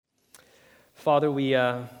Father, we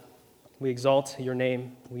exalt your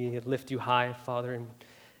name. We lift you high, Father, and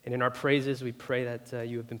in our praises, we pray that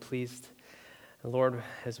you have been pleased. And Lord,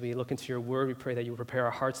 as we look into your word, we pray that you will prepare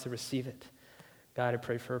our hearts to receive it. God, I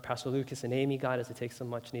pray for Pastor Lucas and Amy, God, as they take some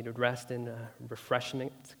much-needed rest and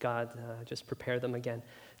refreshment. God, just prepare them again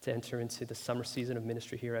to enter into the summer season of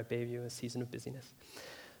ministry here at Bayview, a season of busyness.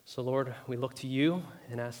 So, Lord, we look to you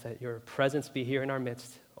and ask that your presence be here in our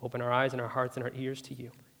midst. Open our eyes and our hearts and our ears to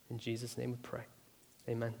you. In Jesus' name we pray.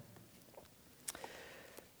 Amen.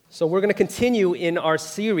 So we're going to continue in our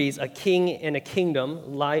series, A King and a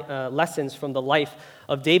Kingdom, lessons from the life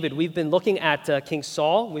of David. We've been looking at King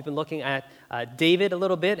Saul. We've been looking at David a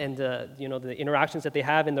little bit and the interactions that they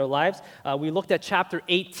have in their lives. We looked at chapter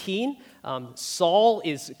 18. Saul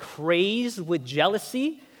is crazed with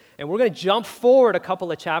jealousy. And we're going to jump forward a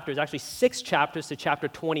couple of chapters, actually 6 chapters to chapter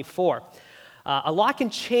 24. A lot can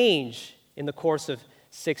change in the course of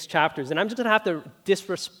 6 chapters, and I'm just going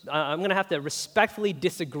to have to respectfully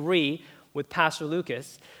disagree with Pastor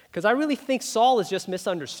Lucas, because I really think Saul is just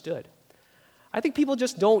misunderstood. I think people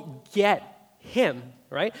just don't get him,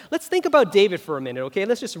 right? Let's think about David for a minute, okay?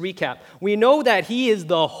 Let's just recap. We know that he is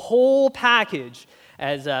the whole package,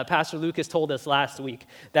 as Pastor Lucas told us last week,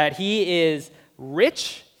 that he is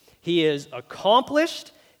rich, he is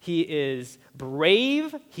accomplished, he is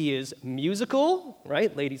brave, he is musical,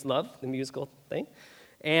 right? Ladies love the musical thing.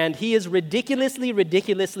 And he is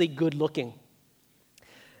ridiculously good looking.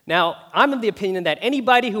 Now, I'm of the opinion that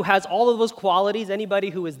anybody who has all of those qualities,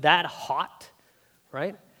 anybody who is that hot,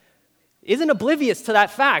 right, isn't oblivious to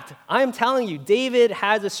that fact. I am telling you, David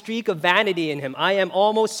has a streak of vanity in him. I am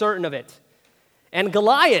almost certain of it. And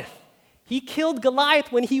Goliath, he killed Goliath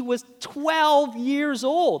when he was 12 years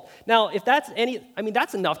old. Now, if that's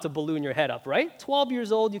that's enough to balloon your head up, right? 12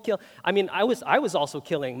 years old, you kill. I was also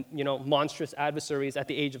killing, monstrous adversaries at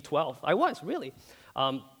the age of 12. I was, really.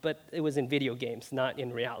 But it was in video games, not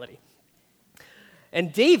in reality.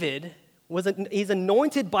 And David, he's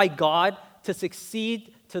anointed by God to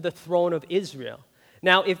succeed to the throne of Israel.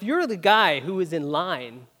 Now, if you're the guy who is in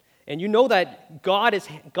line, and you know that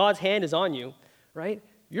God's hand is on you, right?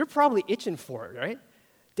 You're probably itching for it, right?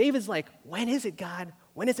 David's like, when is it, God?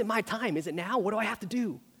 When is it my time? Is it now? What do I have to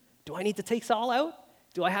do? Do I need to take Saul out?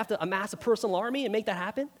 Do I have to amass a personal army and make that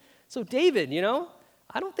happen? So David,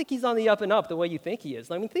 I don't think he's on the up and up the way you think he is.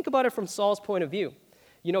 Think about it from Saul's point of view.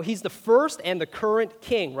 He's the first and the current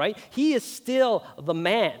king, right? He is still the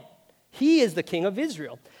man. He is the king of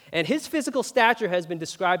Israel. And his physical stature has been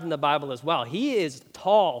described in the Bible as well. He is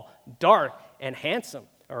tall, dark, and handsome.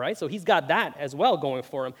 All right, so he's got that as well going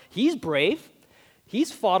for him. He's brave.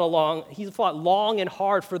 He's fought long and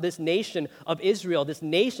hard for this nation of Israel, this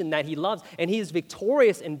nation that he loves, and he is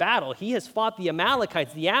victorious in battle. He has fought the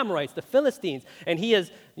Amalekites, the Amorites, the Philistines, and he has,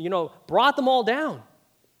 brought them all down.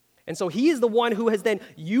 And so he is the one who has then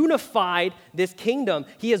unified this kingdom.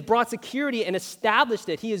 He has brought security and established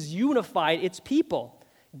it. He has unified its people,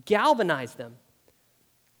 galvanized them.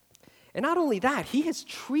 And not only that, he has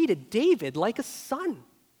treated David like a son.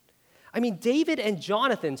 David and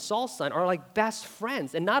Jonathan, Saul's son, are like best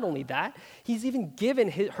friends. And not only that, he's even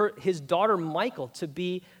given his daughter Michal to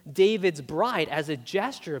be David's bride as a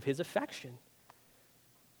gesture of his affection.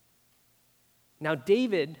 Now,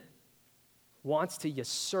 David wants to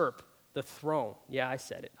usurp the throne. Yeah, I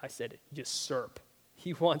said it, usurp.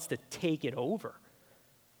 He wants to take it over.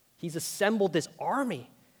 He's assembled this army,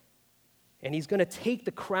 and he's going to take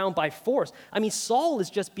the crown by force. Saul is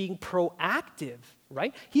just being proactive,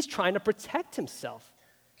 right? He's trying to protect himself.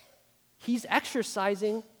 He's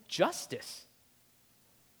exercising justice.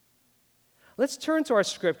 Let's turn to our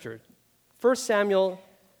scripture, 1 Samuel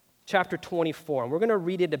chapter 24, and we're going to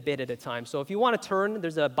read it a bit at a time. So if you want to turn,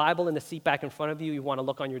 there's a Bible in the seat back in front of you. You want to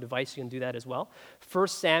look on your device, you can do that as well. 1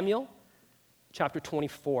 Samuel chapter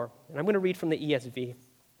 24, and I'm going to read from the ESV,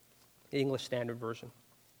 the English Standard Version.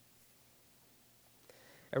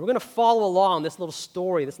 And we're going to follow along this little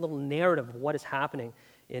story, this little narrative of what is happening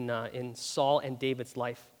in Saul and David's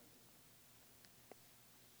life.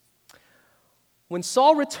 When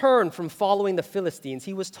Saul returned from following the Philistines,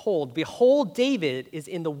 he was told, "Behold, David is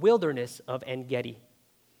in the wilderness of En-Gedi."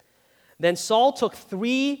 Then Saul took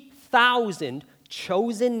 3,000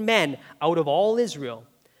 chosen men out of all Israel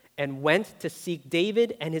and went to seek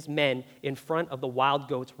David and his men in front of the wild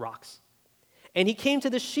goats' rocks. And he came to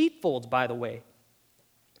the sheepfolds by the way,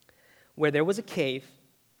 where there was a cave,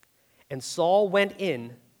 and Saul went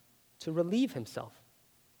in to relieve himself.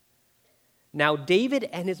 Now David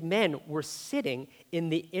and his men were sitting in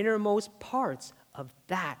the innermost parts of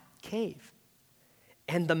that cave.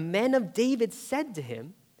 And the men of David said to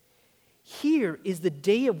him, here is the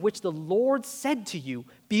day of which the Lord said to you,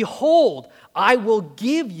 behold, I will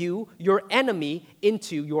give you your enemy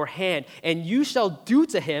into your hand, and you shall do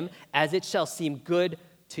to him as it shall seem good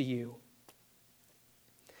to you.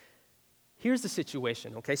 Here's the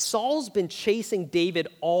situation, okay? Saul's been chasing David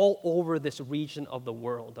all over this region of the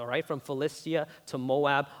world, all right? From Philistia to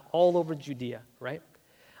Moab, all over Judea, right?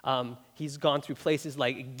 He's gone through places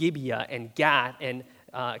like Gibeah and Gath and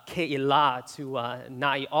Keilah to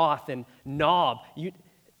Naioth and Nob,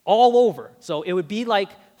 all over. So it would be like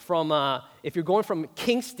from, if you're going from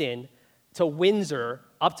Kingston to Windsor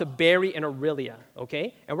up to Barrie and Orillia,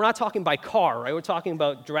 okay? And we're not talking by car, right? We're talking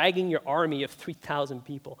about dragging your army of 3,000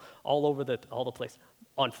 people all over all the place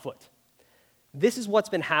on foot. This is what's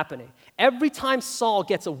been happening. Every time Saul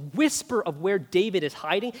gets a whisper of where David is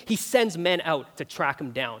hiding, he sends men out to track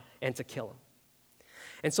him down and to kill him.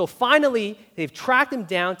 And so finally, they've tracked him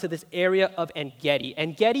down to this area of En-Gedi.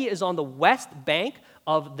 En-Gedi is on the west bank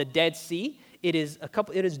of the Dead Sea. It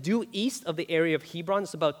is due east of the area of Hebron.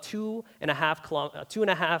 It's about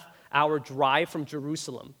 2.5 hour drive from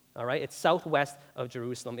Jerusalem. All right, it's southwest of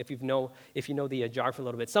Jerusalem. If you know the geography a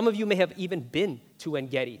little bit, some of you may have even been to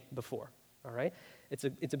En-Gedi before. All right, it's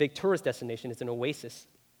a big tourist destination. It's an oasis.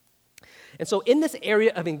 And so in this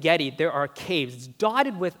area of En-Gedi, there are caves. It's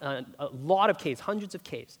dotted with a lot of caves, hundreds of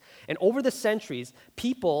caves. And over the centuries,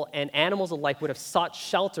 people and animals alike would have sought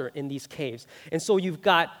shelter in these caves. And so you've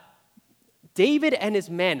got David and his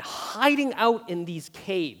men hiding out in these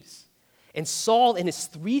caves. And Saul and his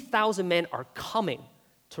 3,000 men are coming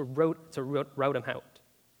to rout him out.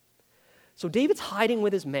 So David's hiding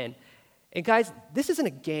with his men. And guys, this isn't a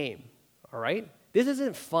game, all right? This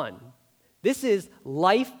isn't fun. This is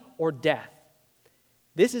life or death.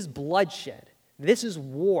 This is bloodshed. This is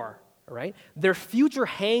war, all right? Their future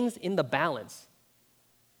hangs in the balance.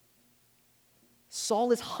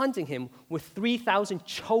 Saul is hunting him with 3,000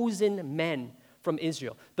 chosen men from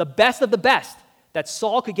Israel. The best of the best that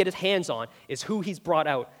Saul could get his hands on is who he's brought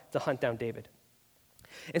out to hunt down David.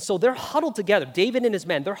 And so they're huddled together, David and his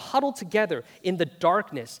men, they're huddled together in the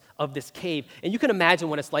darkness of this cave. And you can imagine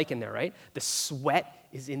what it's like in there, right? The sweat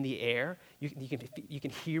is in the air. You can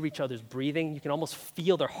hear each other's breathing. You can almost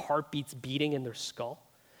feel their heartbeats beating in their skull.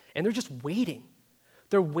 And they're just waiting.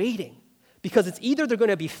 They're waiting because it's either they're going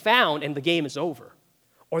to be found and the game is over,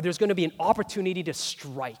 or there's going to be an opportunity to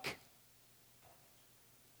strike.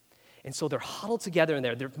 And so they're huddled together in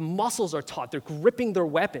there. Their muscles are taut. They're gripping their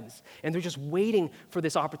weapons, and they're just waiting for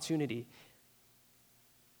this opportunity.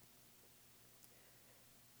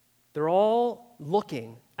 They're all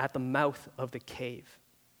looking at the mouth of the cave.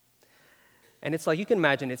 And it's like, you can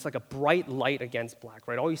imagine, it's like a bright light against black,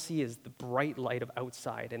 right? All you see is the bright light of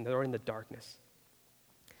outside, and they're in the darkness.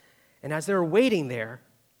 And as they're waiting there,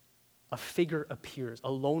 a figure appears, a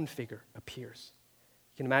lone figure appears.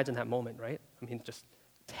 You can imagine that moment, right? I mean, just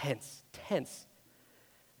tense. And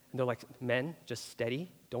they're like, men, just steady.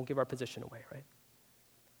 Don't give our position away, right?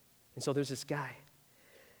 And so there's this guy,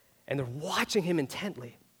 and they're watching him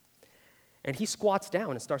intently. And he squats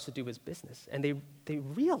down and starts to do his business. And they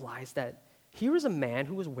realize that here is a man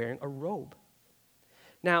who was wearing a robe.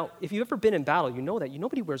 Now, if you've ever been in battle, you know that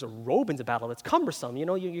nobody wears a robe into battle. It's cumbersome. You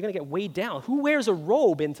know, you're going to get weighed down. Who wears a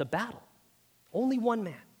robe into battle? Only one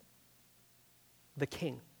man, the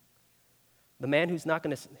king. The man who's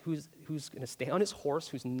going to stay on his horse,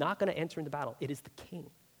 who's not going to enter into battle. It is the king.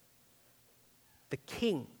 The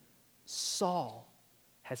king, Saul,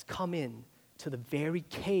 has come in to the very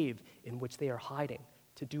cave in which they are hiding.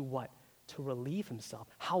 To do what? To relieve himself.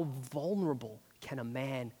 How vulnerable can a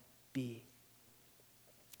man be?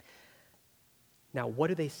 Now, what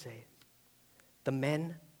do they say? The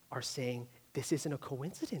men are saying, this isn't a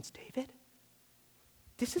coincidence, David.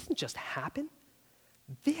 This doesn't just happen.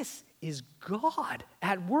 This is God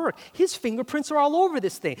at work. His fingerprints are all over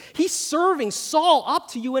this thing. He's serving Saul up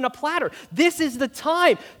to you in a platter. This is the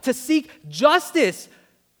time to seek justice,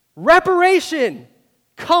 reparation,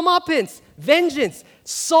 comeuppance, vengeance.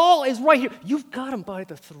 Saul is right here. You've got him by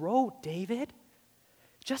the throat, David.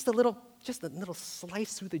 Just a little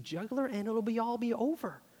slice through the jugular and it'll all be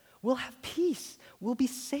over. We'll have peace. We'll be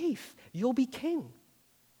safe. You'll be king.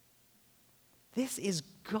 This is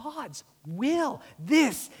God's will.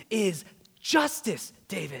 This is justice,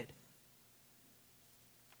 David.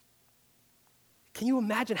 Can you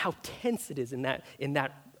imagine how tense it is in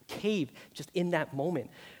that cave, just in that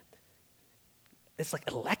moment? It's like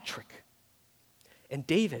electric. And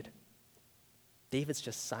David's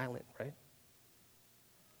just silent, right?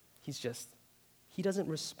 He doesn't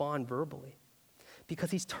respond verbally because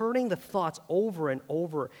he's turning the thoughts over and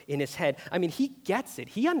over in his head. I mean, he gets it.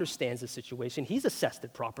 He understands the situation. He's assessed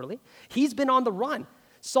it properly. He's been on the run.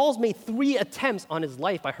 Saul's made 3 attempts on his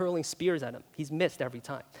life by hurling spears at him. He's missed every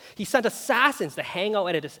time. He sent assassins to hang out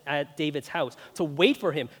at David's house, to wait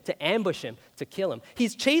for him, to ambush him, to kill him.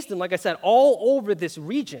 He's chased him, like I said, all over this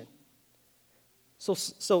region.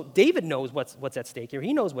 So David knows what's at stake here.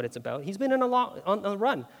 He knows what it's about. He's been on the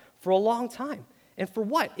run for a long time. And for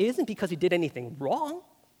what? It isn't because he did anything wrong.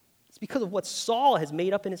 It's because of what Saul has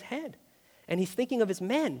made up in his head. And he's thinking of his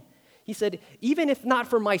men. He said, even if not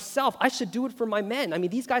for myself, I should do it for my men. I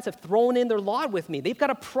mean, these guys have thrown in their lot with me. They've got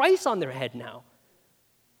a price on their head now.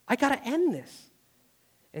 I got to end this.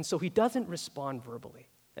 And so he doesn't respond verbally.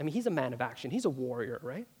 I mean, he's a man of action. He's a warrior,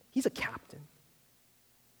 right? He's a captain.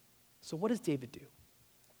 So what does David do?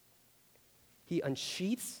 He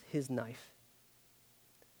unsheaths his knife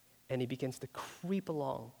and he begins to creep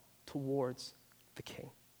along towards the king.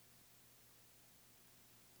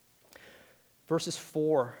 Verses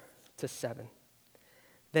 4 to 7.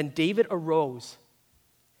 Then David arose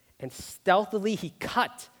and stealthily he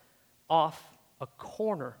cut off a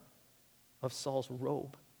corner of Saul's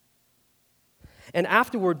robe. And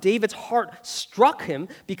afterward, David's heart struck him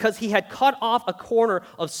because he had cut off a corner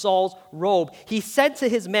of Saul's robe. He said to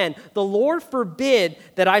his men, "The Lord forbid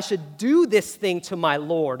that I should do this thing to my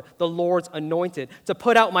Lord, the Lord's anointed, to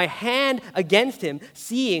put out my hand against him,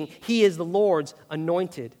 seeing he is the Lord's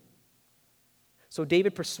anointed." So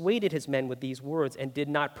David persuaded his men with these words and did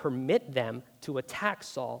not permit them to attack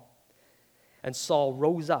Saul. And Saul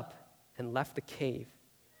rose up and left the cave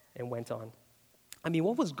and went on. I mean,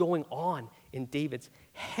 what was going on in David's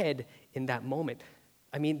head in that moment?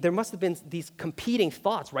 I mean, there must have been these competing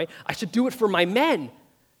thoughts, right? I should do it for my men,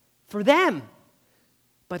 for them.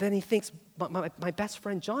 But then he thinks, my best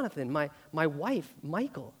friend Jonathan, my wife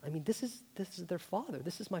Michal, I mean, this is their father.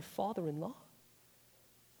 This is my father-in-law.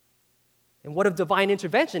 And what of divine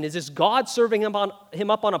intervention? Is this God serving him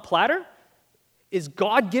up on a platter? Is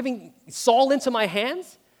God giving Saul into my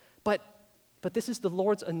hands? But this is the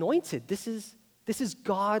Lord's anointed. This is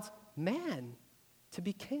God's man to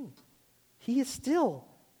be king. He is still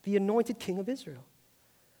the anointed king of Israel.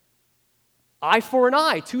 Eye for an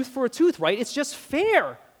eye, tooth for a tooth, right? It's just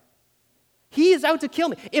fair. He is out to kill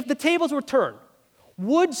me. If the tables were turned,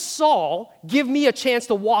 would Saul give me a chance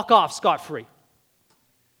to walk off scot-free?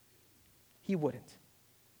 He wouldn't.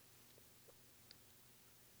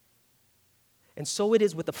 And so it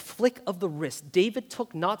is with a flick of the wrist. David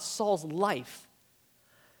took not Saul's life,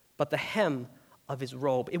 but the hem of his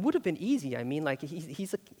robe. It would have been easy. I mean, like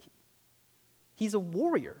he's a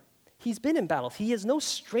warrior. He's been in battles. He is no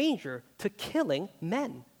stranger to killing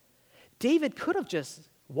men. David could have just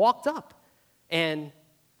walked up and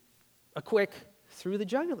a quick through the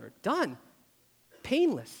jugular. Done.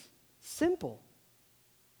 Painless. Simple.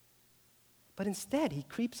 But instead, he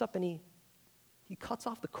creeps up and he cuts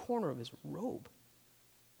off the corner of his robe.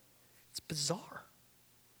 It's bizarre.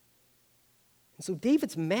 And so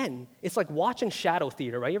David's men, it's like watching shadow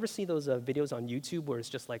theater, right? You ever see those videos on YouTube where it's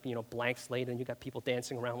just like, blank slate and you got people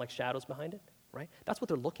dancing around like shadows behind it, right? That's what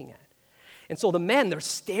they're looking at. And so the men, they're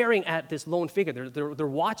staring at this lone figure. They're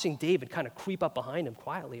watching David kind of creep up behind him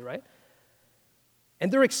quietly, right?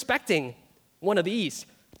 And they're expecting one of these.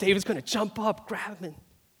 David's going to jump up, grab him.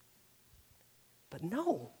 But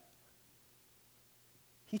no.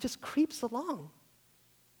 He just creeps along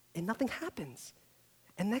and nothing happens.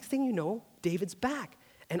 And next thing you know, David's back.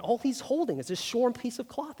 And all he's holding is this shorn piece of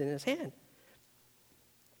cloth in his hand.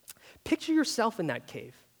 Picture yourself in that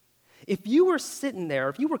cave. If you were sitting there,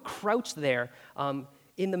 if you were crouched there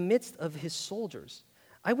in the midst of his soldiers,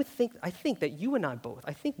 I think that you and I both,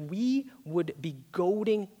 I think we would be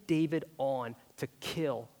goading David on to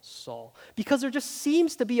kill Saul. Because there just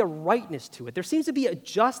seems to be a rightness to it. There seems to be a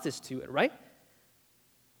justice to it, right?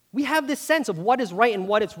 We have this sense of what is right and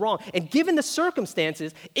what is wrong. And given the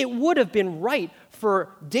circumstances, it would have been right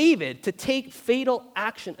for David to take fatal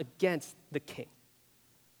action against the king.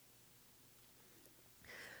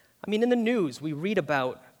 I mean, in the news, we read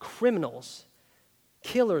about criminals,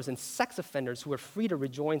 killers, and sex offenders who are free to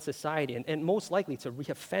rejoin society and most likely to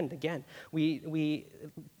reoffend again. We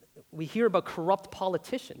hear about corrupt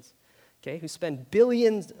politicians, okay, who spend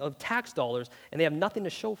billions of tax dollars and they have nothing to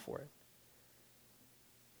show for it.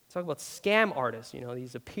 Talk about scam artists,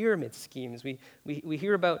 these pyramid schemes. We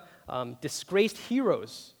hear about disgraced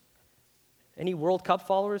heroes. Any World Cup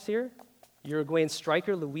followers here? Uruguayan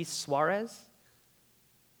striker Luis Suarez.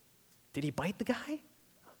 Did he bite the guy?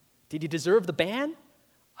 Did he deserve the ban?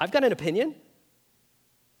 I've got an opinion.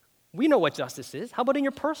 We know what justice is. How about in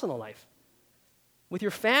your personal life? with your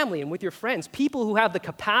family and with your friends, people who have the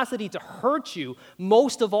capacity to hurt you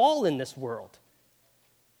most of all in this world.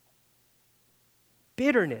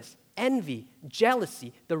 Bitterness, envy,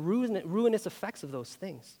 jealousy, the ruinous effects of those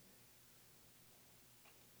things.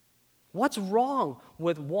 What's wrong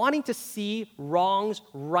with wanting to see wrongs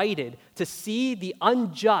righted, to see the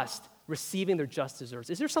unjust receiving their just deserts?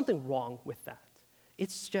 Is there something wrong with that?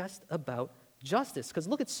 It's just about justice. Because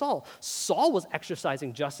look at Saul. Saul was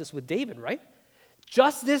exercising justice with David, right?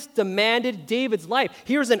 Justice demanded David's life.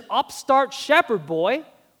 Here's an upstart shepherd boy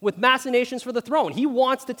with machinations for the throne. He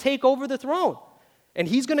wants to take over the throne. And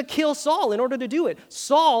he's going to kill Saul in order to do it.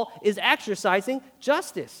 Saul is exercising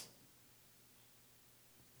justice.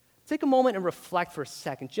 Take a moment and reflect for a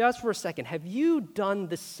second, just for a second. Have you done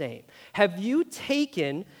the same? Have you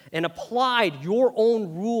taken and applied your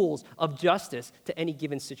own rules of justice to any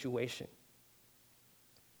given situation?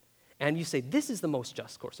 And you say, this is the most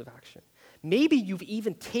just course of action. Maybe you've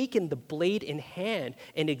even taken the blade in hand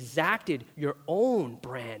and exacted your own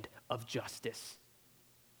brand of justice.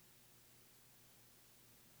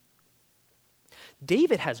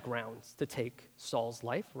 David has grounds to take Saul's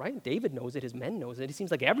life, right? David knows it. His men knows it. It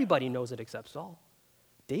seems like everybody knows it except Saul.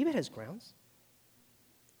 David has grounds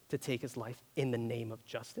to take his life in the name of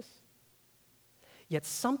justice. Yet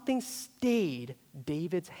something stayed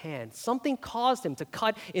David's hand. Something caused him to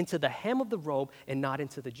cut into the hem of the robe and not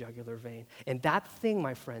into the jugular vein. And that thing,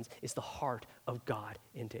 my friends, is the heart of God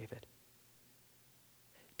in David.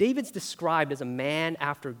 David's described as a man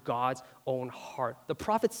after God's own heart. The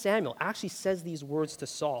prophet Samuel actually says these words to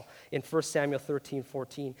Saul in 1 Samuel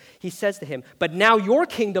 13:14. He says to him, "But now your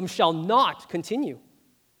kingdom shall not continue.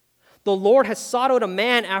 The Lord has sought out a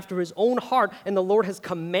man after his own heart, and the Lord has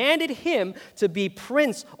commanded him to be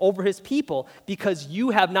prince over his people because you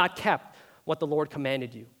have not kept what the Lord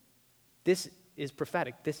commanded you." This is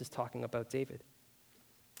prophetic. This is talking about David.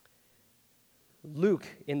 Luke,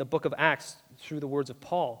 in the book of Acts, through the words of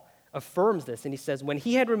Paul, affirms this, and he says, when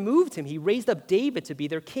he had removed him, he raised up David to be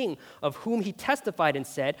their king, of whom he testified and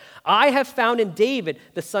said, "I have found in David,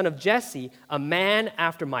 the son of Jesse, a man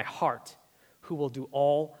after my heart, who will do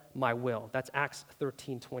all my will." That's Acts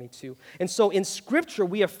 13:22. And so in Scripture,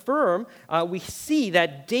 we affirm, we see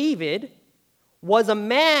that David was a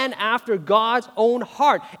man after God's own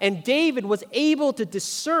heart. And David was able to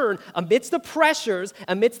discern amidst the pressures,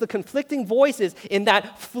 amidst the conflicting voices, in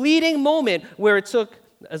that fleeting moment where it took,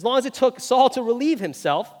 as long as it took Saul to relieve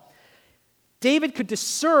himself, David could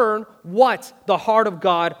discern what the heart of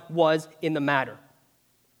God was in the matter.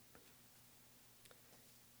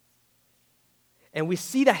 And we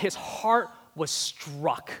see that his heart was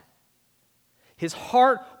struck. His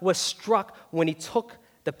heart was struck when he took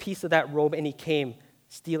the piece of that robe and he came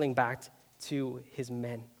stealing back to his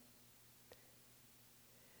men.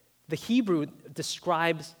 The Hebrew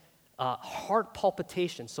describes heart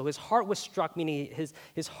palpitation. So his heart was struck, meaning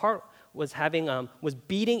his heart was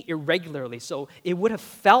beating irregularly. So it would have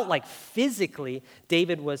felt like physically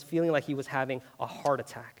David was feeling like he was having a heart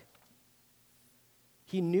attack.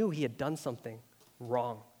 He knew he had done something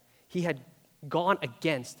wrong. He had gone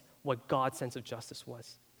against what God's sense of justice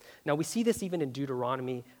was. Now, we see this even in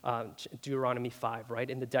Deuteronomy 5, right?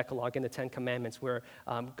 In the Decalogue, in the Ten Commandments, where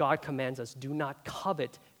God commands us, do not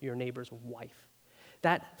covet your neighbor's wife.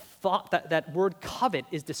 That word covet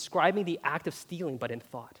is describing the act of stealing, but in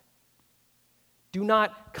thought. Do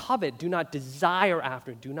not covet, do not desire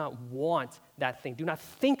after, do not want that thing. Do not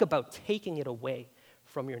think about taking it away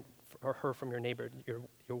from your neighbor,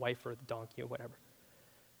 your wife or the donkey or whatever.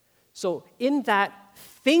 So in that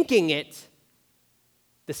thinking it,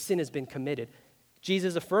 the sin has been committed.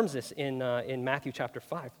 Jesus affirms this in Matthew chapter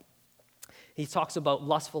 5. He talks about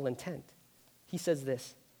lustful intent. He says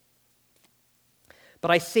this,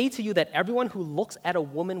 "But I say to you that everyone who looks at a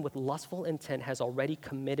woman with lustful intent has already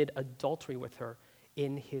committed adultery with her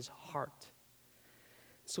in his heart."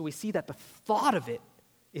 So we see that the thought of it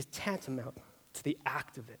is tantamount to the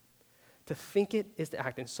act of it. To think it is the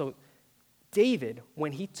act. And so David,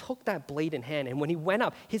 when he took that blade in hand and when he went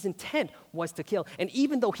up, his intent was to kill. And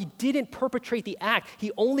even though he didn't perpetrate the act,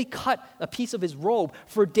 he only cut a piece of his robe.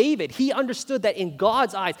 For David, he understood that in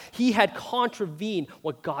God's eyes, he had contravened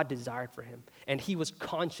what God desired for him. And he was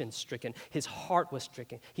conscience-stricken. His heart was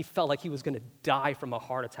stricken. He felt like he was going to die from a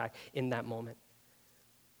heart attack in that moment.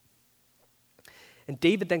 And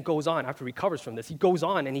David then goes on, after he recovers from this, he goes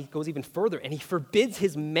on and he goes even further, and he forbids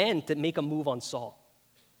his men to make a move on Saul.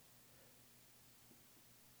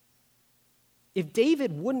 If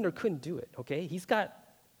David wouldn't or couldn't do it, okay, he's got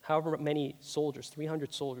however many soldiers,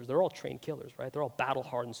 300 soldiers. They're all trained killers, right? They're all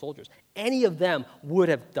battle-hardened soldiers. Any of them would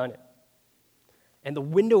have done it. And the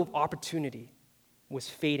window of opportunity was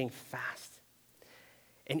fading fast.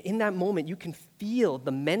 And in that moment, you can feel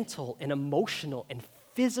the mental and emotional and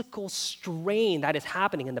physical strain that is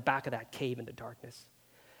happening in the back of that cave in the darkness.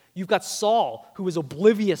 You've got Saul, who is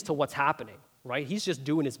oblivious to what's happening, right? He's just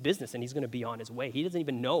doing his business, and he's going to be on his way. He doesn't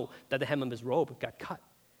even know that the hem of his robe got cut.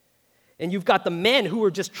 And you've got the men who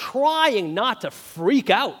are just trying not to freak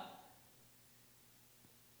out.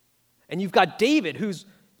 And you've got David, who's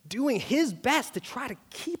doing his best to try to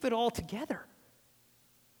keep it all together,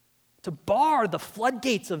 to bar the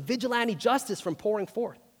floodgates of vigilante justice from pouring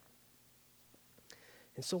forth.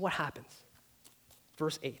 And so what happens?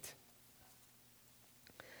 Verse 8.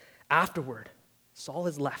 Afterward, Saul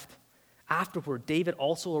has left. Afterward, David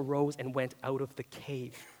also arose and went out of the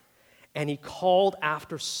cave. And he called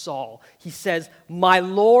after Saul. He says, "My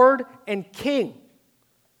Lord and King."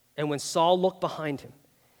 And when Saul looked behind him,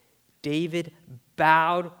 David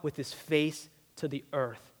bowed with his face to the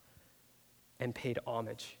earth and paid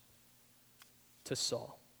homage to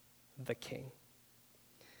Saul, the king.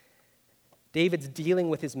 David's dealing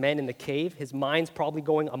with his men in the cave. His mind's probably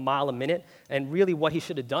going a mile a minute. And really what he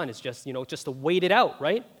should have done is just to wait it out,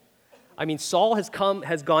 right? I mean, Saul has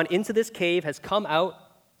gone into this cave, has come out.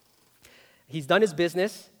 He's done his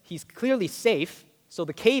business. He's clearly safe. So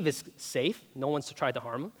the cave is safe. No one's tried to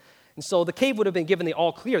harm him. And so the cave would have been given the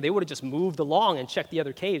all clear. They would have just moved along and checked the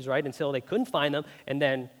other caves, right, until they couldn't find them, and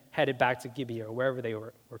then headed back to Gibeah or wherever they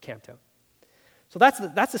were camped out. So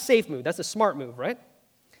that's a safe move. That's a smart move, right?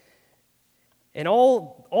 And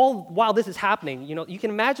all while this is happening, you can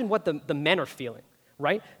imagine what the men are feeling,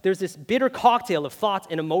 right? There's this bitter cocktail of thoughts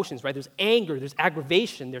and emotions, right? There's anger, there's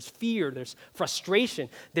aggravation, there's fear, there's frustration,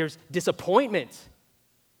 there's disappointment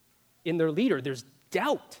in their leader, there's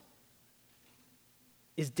doubt.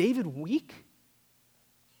 Is David weak?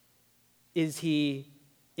 Is he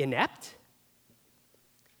inept?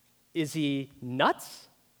 Is he nuts?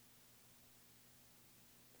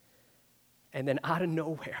 And then out of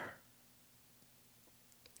nowhere,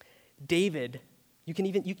 David, you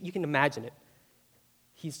can imagine it.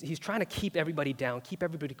 He's trying to keep everybody down, keep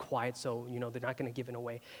everybody quiet, so they're not going to give it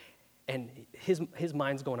away. And his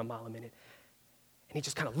mind's going a mile a minute. And he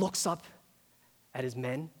just kind of looks up at his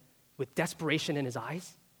men with desperation in his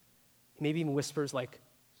eyes. He maybe even whispers and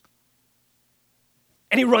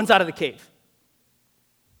he runs out of the cave.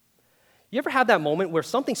 You ever have that moment where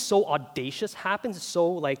something so audacious happens,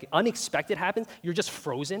 so unexpected happens, you're just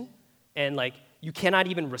frozen and you cannot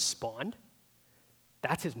even respond?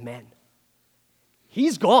 That's his men.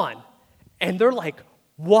 He's gone. And they're like,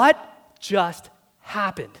 what just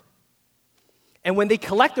happened? And when they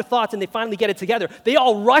collect their thoughts and they finally get it together, they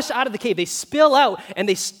all rush out of the cave. They spill out and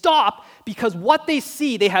they stop because what they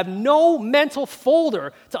see, they have no mental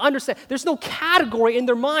folder to understand. There's no category in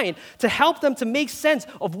their mind to help them to make sense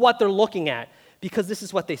of what they're looking at, because this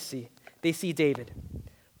is what they see. They see David,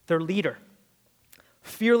 their leader,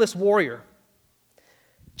 fearless warrior,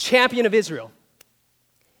 champion of Israel.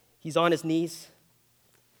 He's on his knees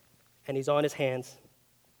and he's on his hands,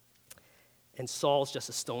 and Saul's just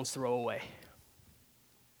a stone's throw away.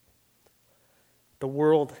 The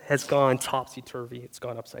world has gone topsy-turvy. It's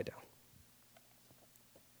gone upside down.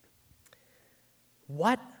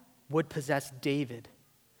 What would possess David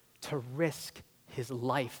to risk his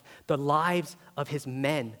life, the lives of his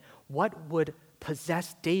men? What would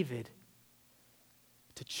possess David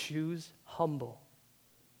to choose humble?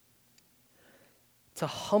 To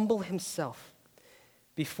humble himself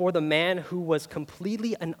before the man who was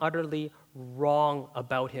completely and utterly wrong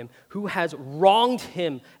about him, who has wronged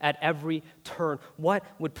him at every turn. What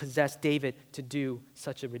would possess David to do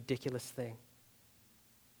such a ridiculous thing?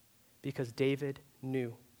 Because David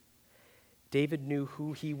knew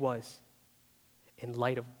who he was in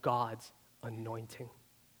light of God's anointing.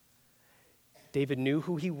 David knew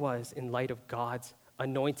who he was in light of God's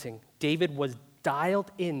anointing. David was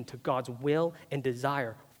dialed into God's will and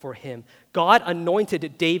desire for him. God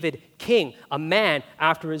anointed David king, a man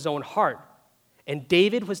after his own heart. And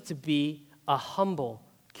David was to be a humble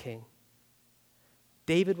king.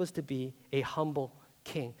 David was to be a humble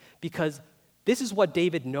king, because this is what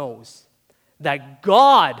David knows, that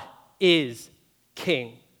God is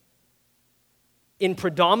king. In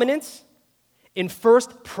predominance, in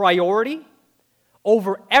first priority,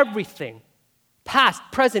 over everything, past,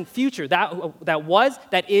 present, future, that was,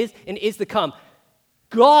 that is, and is to come.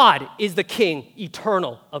 God is the king,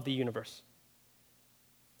 eternal, of the universe.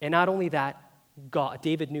 And not only that,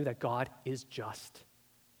 David knew that God is just,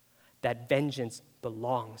 that vengeance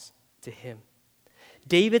belongs to him.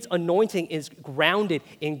 David's anointing is grounded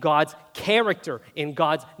in God's character, in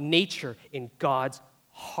God's nature, in God's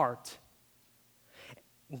heart.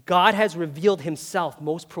 God has revealed himself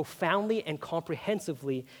most profoundly and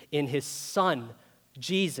comprehensively in his Son,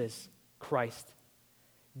 Jesus Christ.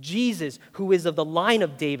 Jesus, who is of the line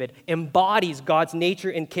of David, embodies God's nature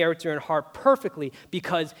and character and heart perfectly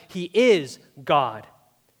because he is God.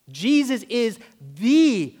 Jesus is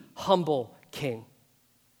the humble King.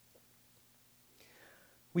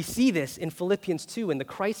 We see this in Philippians 2 in the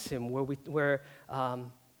Christ hymn where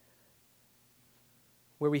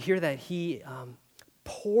we hear that he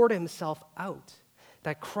poured himself out,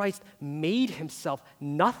 that Christ made himself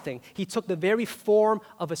nothing. He took the very form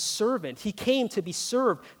of a servant. He came to be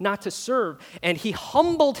served, not to serve. And he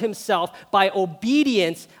humbled himself by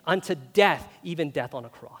obedience unto death, even death on a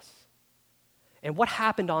cross. And what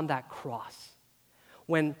happened on that cross?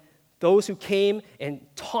 When those who came and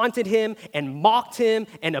taunted him and mocked him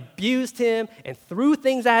and abused him and threw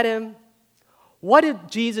things at him, what did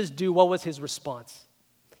Jesus do? What was his response?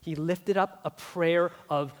 He lifted up a prayer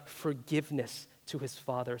of forgiveness to his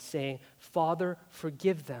Father, saying, Father,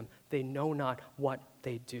 forgive them. They know not what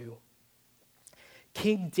they do.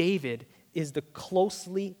 King David is the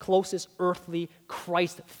closest earthly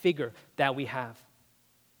Christ figure that we have.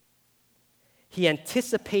 He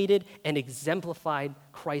anticipated and exemplified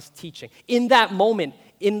Christ's teaching. In that moment,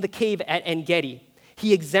 in the cave at En-Gedi,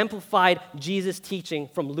 he exemplified Jesus' teaching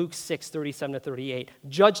from Luke 6:37-38.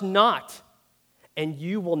 Judge not, and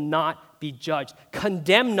you will not be judged.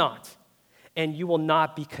 Condemn not, and you will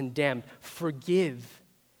not be condemned. Forgive,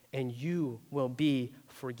 and you will be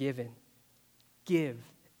forgiven. Give,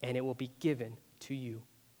 and it will be given to you.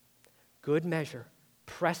 Good measure,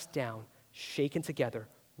 pressed down, shaken together,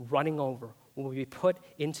 running over, will be put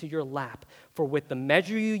into your lap. For with the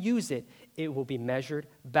measure you use it, it will be measured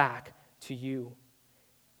back to you.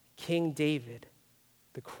 King David,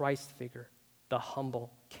 the Christ figure, the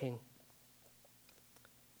humble king.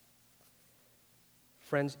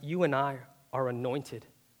 Friends, you and I are anointed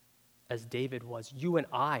as David was. You and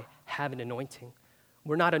I have an anointing.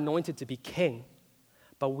 We're not anointed to be king,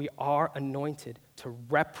 but we are anointed to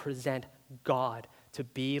represent God, to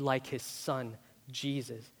be like his Son,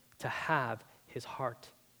 Jesus, to have his heart.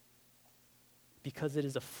 Because it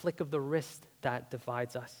is a flick of the wrist that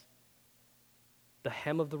divides us. The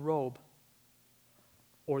hem of the robe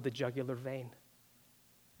or the jugular vein.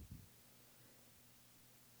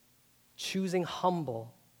 Choosing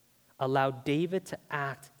humble allowed David to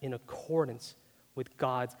act in accordance with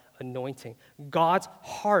God's anointing. God's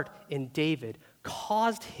heart in David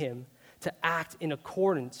caused him to act in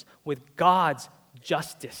accordance with God's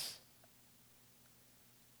justice.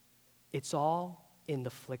 It's all in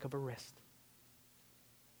the flick of a wrist.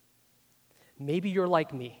 Maybe you're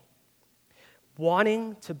like me,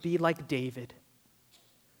 wanting to be like David,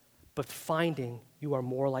 but finding you are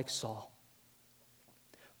more like Saul.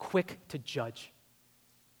 Quick to judge,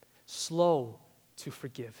 slow to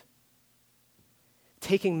forgive,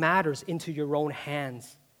 taking matters into your own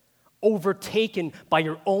hands, overtaken by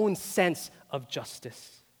your own sense of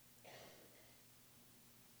justice.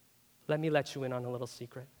 Let me let you in on a little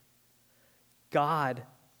secret. God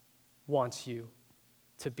wants you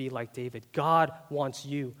to be like David. God wants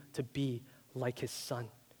you to be like his Son,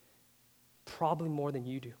 probably more than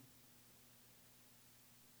you do.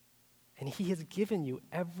 And he has given you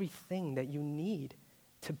everything that you need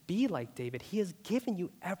to be like David. He has given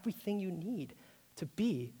you everything you need to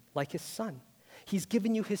be like his Son. He's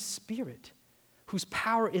given you his Spirit, whose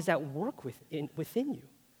power is at work within you.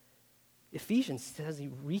 Ephesians says he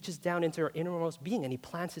reaches down into our innermost being and he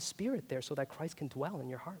plants his Spirit there so that Christ can dwell in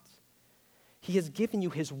your hearts. He has given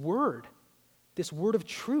you his word, this word of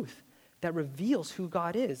truth that reveals who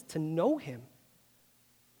God is, to know him.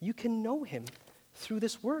 You can know him through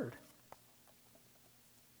this word.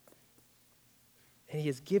 And he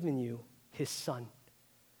has given you his Son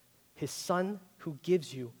who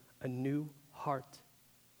gives you a new heart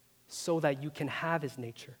so that you can have his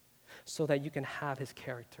nature, so that you can have his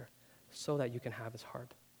character, so that you can have his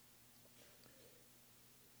heart.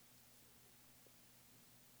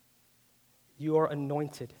 You are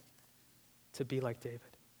anointed to be like David,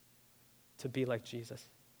 to be like Jesus.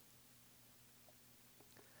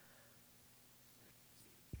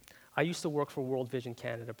 I used to work for World Vision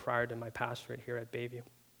Canada prior to my pastorate here at Bayview.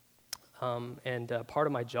 Part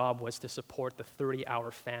of my job was to support the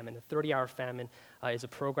 30-hour famine. The 30-hour famine is a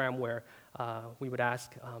program where we would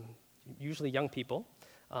ask usually young people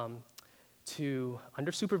to,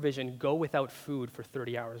 under supervision, go without food for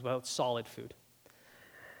 30 hours, without solid food.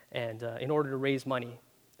 And in order to raise money,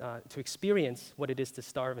 to experience what it is to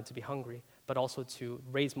starve and to be hungry, but also to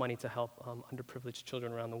raise money to help underprivileged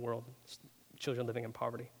children around the world, children living in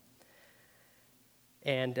poverty.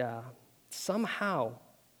 And somehow,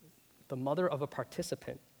 the mother of a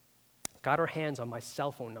participant, got her hands on my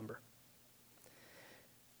cell phone number.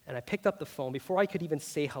 And I picked up the phone. Before I could even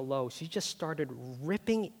say hello, she just started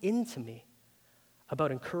ripping into me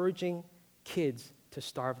about encouraging kids to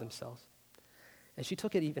starve themselves. And she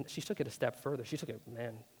took it a step further. She took it,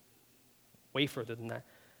 way further than that.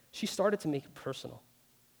 She started to make it personal.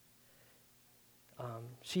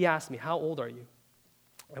 She asked me, "How old are you?"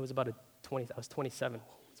 I was 27.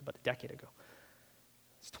 It was about a decade ago.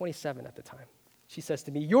 I was 27 at the time. She says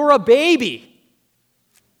to me, "You're a baby.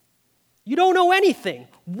 You don't know anything.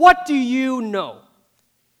 What do you know?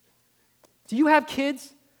 Do you have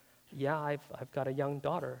kids?" "Yeah, I've got a young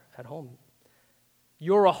daughter at home."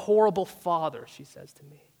 "You're a horrible father," she says to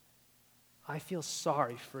me. "I feel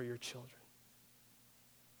sorry for your children."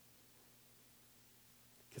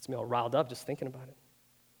 Gets me all riled up just thinking about it.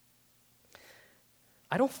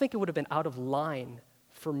 I don't think it would have been out of line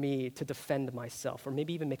for me to defend myself, or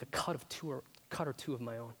maybe even make a cut or two of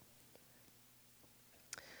my own.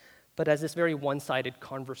 But as this very one-sided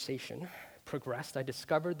conversation progressed, I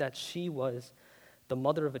discovered that she was the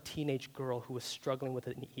mother of a teenage girl who was struggling with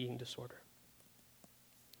an eating disorder.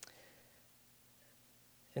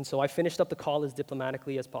 And so I finished up the call as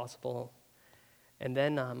diplomatically as possible. And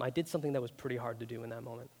then I did something that was pretty hard to do in that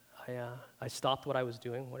moment. I stopped what I was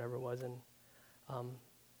doing, whatever it was, and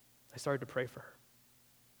I started to pray for her.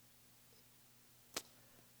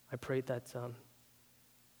 I prayed that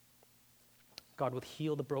God would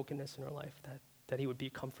heal the brokenness in her life, that He would be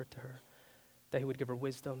a comfort to her, that He would give her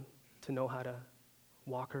wisdom to know how to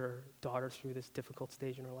walk her daughter through this difficult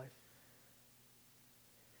stage in her life.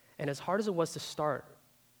 And as hard as it was to start,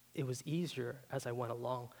 it was easier as I went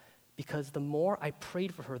along, because the more I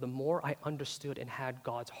prayed for her, the more I understood and had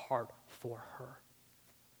God's heart for her.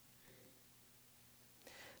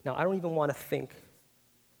 Now, I don't even want to think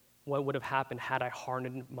what would have happened had I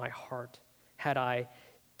hardened my heart, had I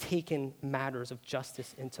taken matters of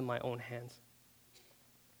justice into my own hands.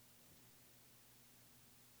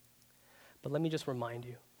 But let me just remind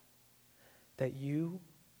you that you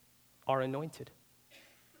are anointed.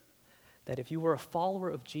 That if you were a follower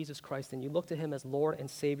of Jesus Christ and you look to Him as Lord and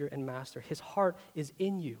Savior and Master, His heart is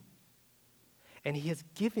in you. And He has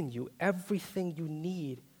given you everything you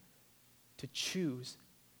need to choose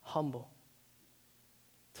humble,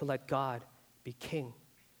 to let God be King,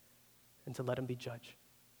 and to let Him be Judge.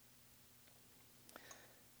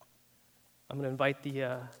 I'm going to invite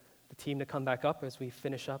the team to come back up as we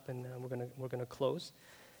finish up, and we're going to close.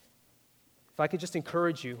 If I could just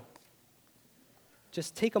encourage you,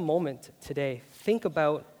 just take a moment today. Think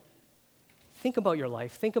about your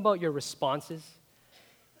life. Think about your responses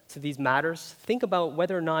to these matters. Think about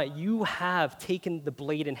whether or not you have taken the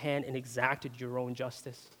blade in hand and exacted your own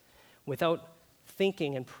justice without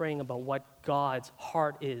thinking and praying about what God's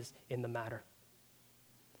heart is in the matter.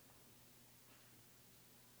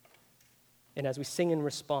 And as we sing in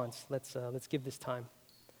response, let's give this time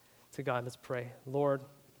to God. Let's pray. Lord,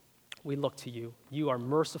 we look to you. You are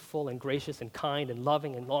merciful and gracious and kind and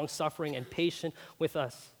loving and long-suffering and patient with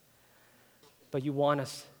us. But you want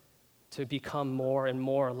us to become more and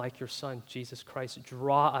more like your Son, Jesus Christ.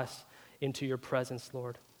 Draw us into your presence,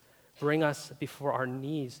 Lord. Bring us before our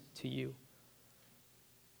knees to you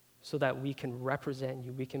so that we can represent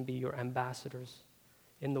you. We can be your ambassadors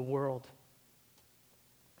in the world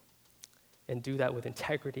and do that with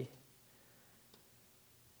integrity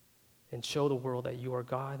and show the world that you are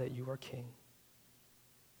God, that you are King,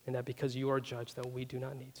 and that because you are Judge, that we do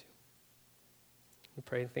not need to. We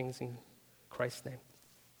pray things in Christ's name.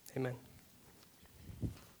 Amen.